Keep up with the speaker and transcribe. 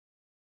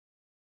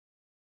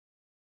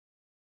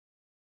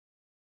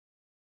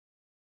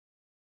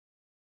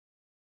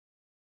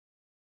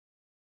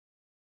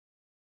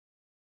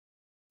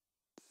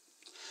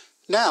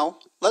Now,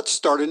 let's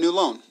start a new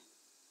loan.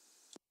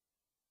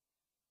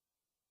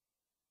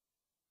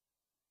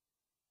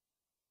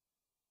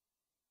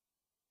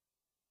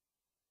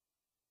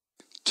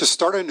 To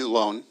start a new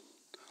loan,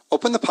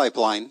 open the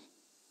pipeline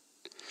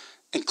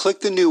and click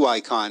the New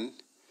icon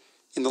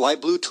in the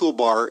light blue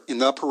toolbar in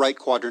the upper right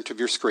quadrant of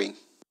your screen.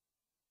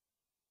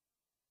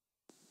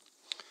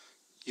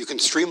 You can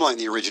streamline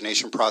the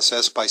origination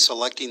process by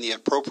selecting the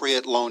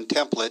appropriate loan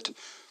template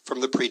from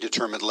the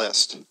predetermined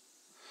list.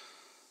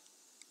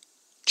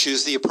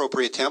 Choose the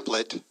appropriate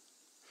template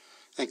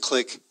and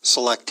click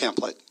Select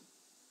Template.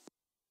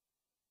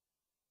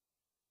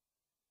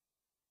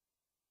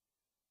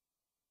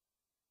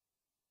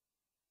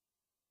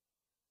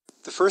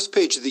 The first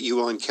page that you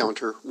will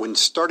encounter when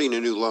starting a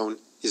new loan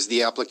is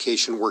the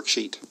application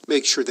worksheet.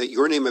 Make sure that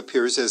your name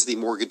appears as the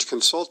mortgage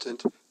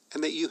consultant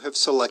and that you have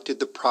selected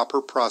the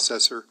proper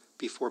processor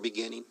before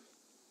beginning.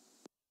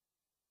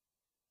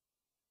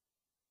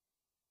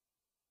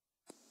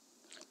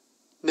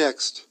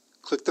 Next,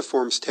 click the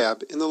Forms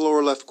tab in the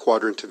lower left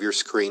quadrant of your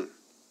screen.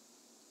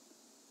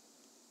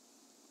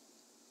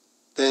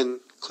 Then,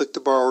 click the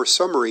Borrower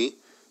Summary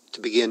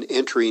to begin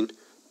entering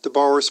the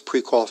borrower's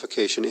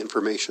pre-qualification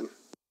information.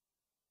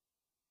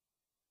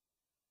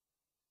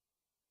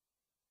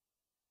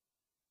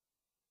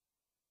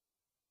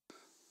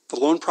 The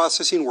loan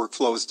processing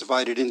workflow is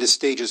divided into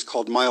stages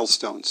called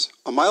milestones.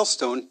 A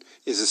milestone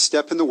is a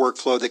step in the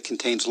workflow that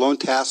contains loan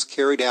tasks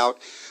carried out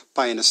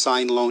by an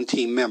assigned loan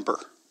team member.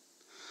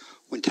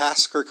 When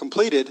tasks are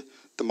completed,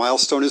 the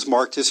milestone is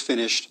marked as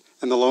finished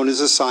and the loan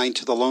is assigned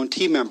to the loan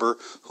team member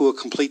who will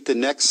complete the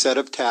next set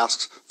of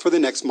tasks for the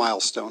next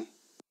milestone.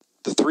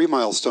 The three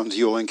milestones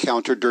you will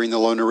encounter during the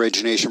loan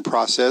origination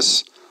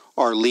process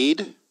are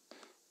lead,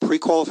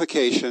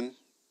 pre-qualification,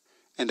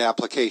 and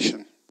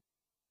application.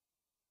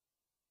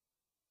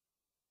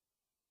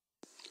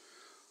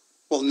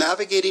 While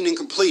navigating and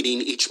completing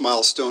each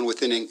milestone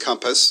within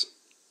Encompass,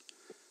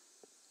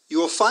 you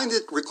will find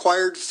that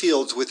required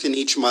fields within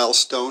each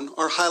milestone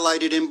are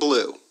highlighted in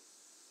blue.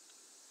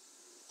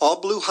 All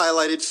blue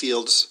highlighted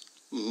fields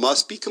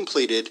must be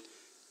completed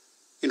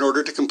in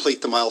order to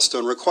complete the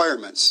milestone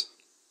requirements.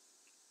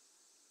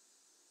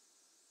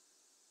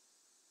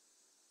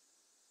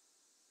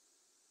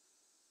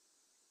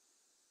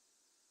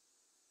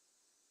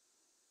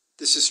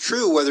 This is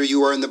true whether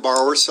you are in the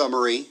Borrower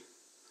Summary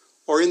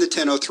or in the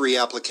 1003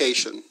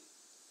 application.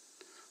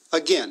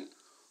 Again,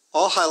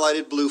 all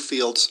highlighted blue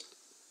fields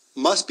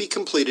must be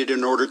completed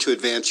in order to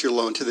advance your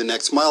loan to the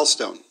next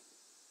milestone.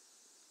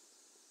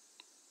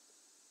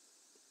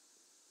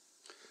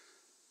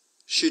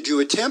 Should you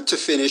attempt to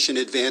finish and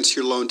advance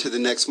your loan to the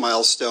next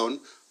milestone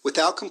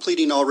without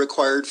completing all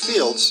required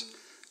fields,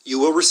 you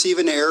will receive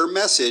an error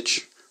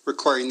message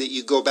requiring that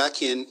you go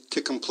back in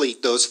to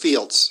complete those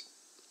fields.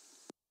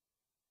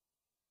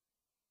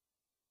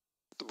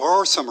 The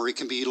Borrower Summary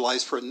can be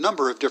utilized for a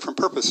number of different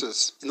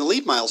purposes. In the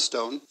lead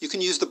milestone, you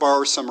can use the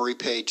Borrower Summary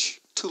page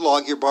to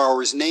log your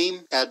borrower's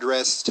name,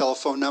 address,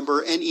 telephone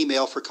number, and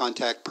email for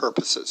contact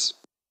purposes.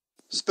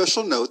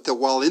 Special note that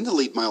while in the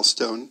lead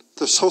milestone,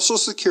 the Social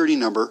Security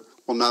number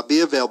will not be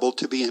available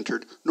to be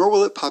entered, nor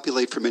will it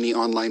populate from any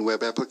online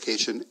web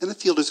application, and the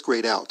field is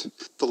grayed out.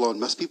 The loan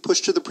must be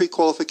pushed to the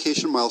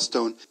pre-qualification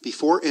milestone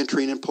before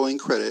entering and pulling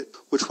credit,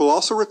 which will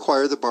also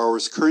require the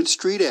borrower's current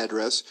street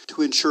address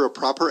to ensure a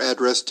proper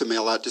address to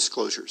mail out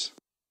disclosures.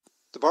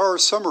 The Borrower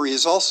Summary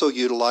is also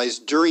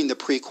utilized during the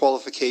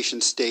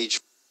pre-qualification stage.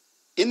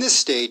 In this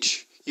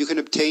stage, you can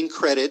obtain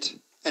credit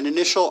and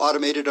initial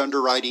automated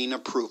underwriting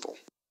approval.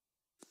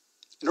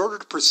 In order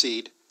to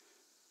proceed,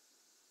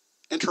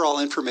 enter all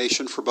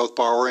information for both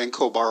borrower and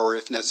co-borrower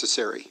if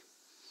necessary.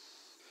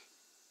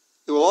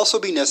 It will also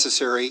be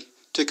necessary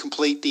to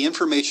complete the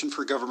information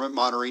for government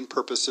monitoring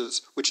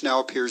purposes, which now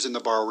appears in the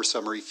Borrower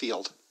Summary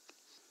field.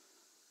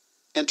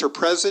 Enter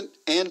present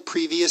and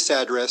previous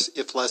address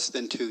if less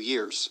than 2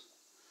 years.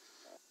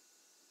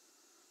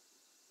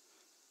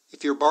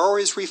 If your borrower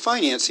is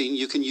refinancing,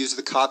 you can use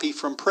the Copy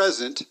from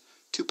Present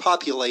to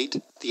populate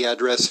the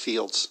address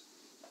fields.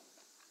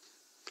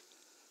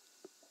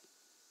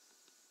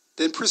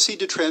 Then proceed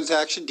to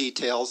Transaction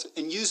Details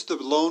and use the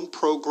Loan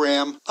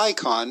Program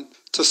icon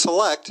to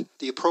select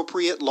the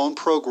appropriate loan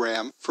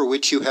program for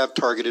which you have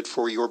targeted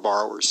for your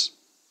borrowers.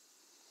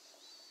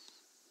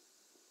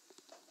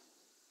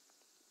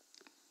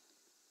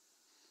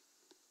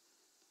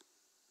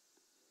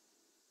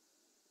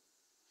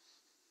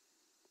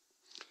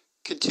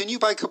 Continue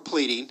by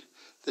completing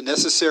the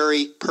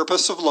necessary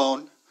purpose of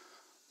loan,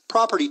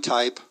 property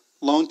type,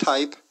 loan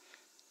type,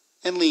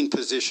 and lien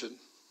position.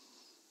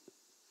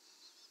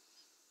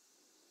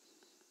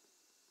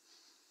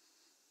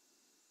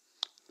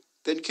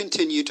 Then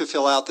continue to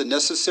fill out the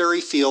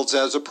necessary fields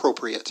as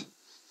appropriate.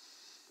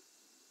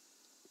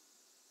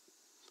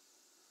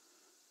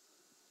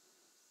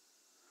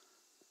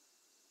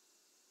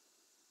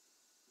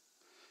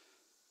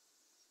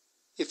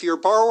 If your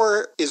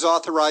borrower is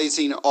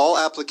authorizing all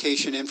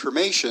application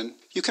information,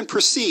 you can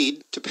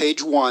proceed to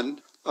page 1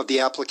 of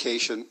the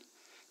application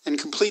and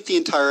complete the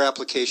entire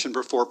application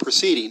before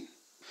proceeding.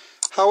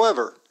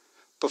 However,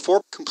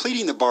 before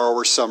completing the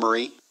borrower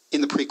summary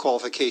in the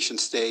pre-qualification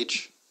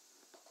stage,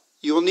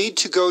 you will need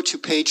to go to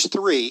page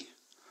 3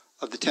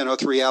 of the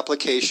 1003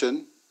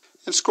 application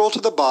and scroll to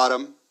the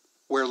bottom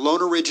where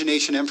loan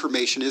origination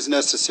information is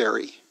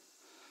necessary.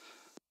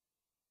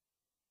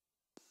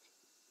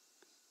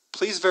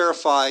 Please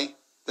verify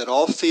that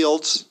all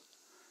fields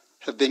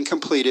have been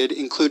completed,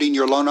 including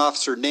your loan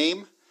officer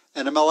name,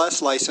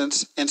 NMLS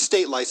license, and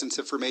state license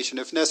information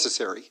if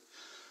necessary.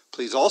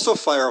 Please also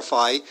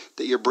verify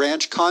that your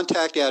branch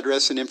contact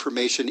address and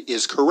information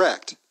is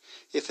correct.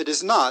 If it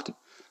is not,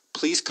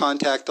 please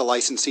contact the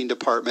licensing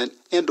department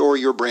and/or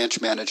your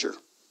branch manager.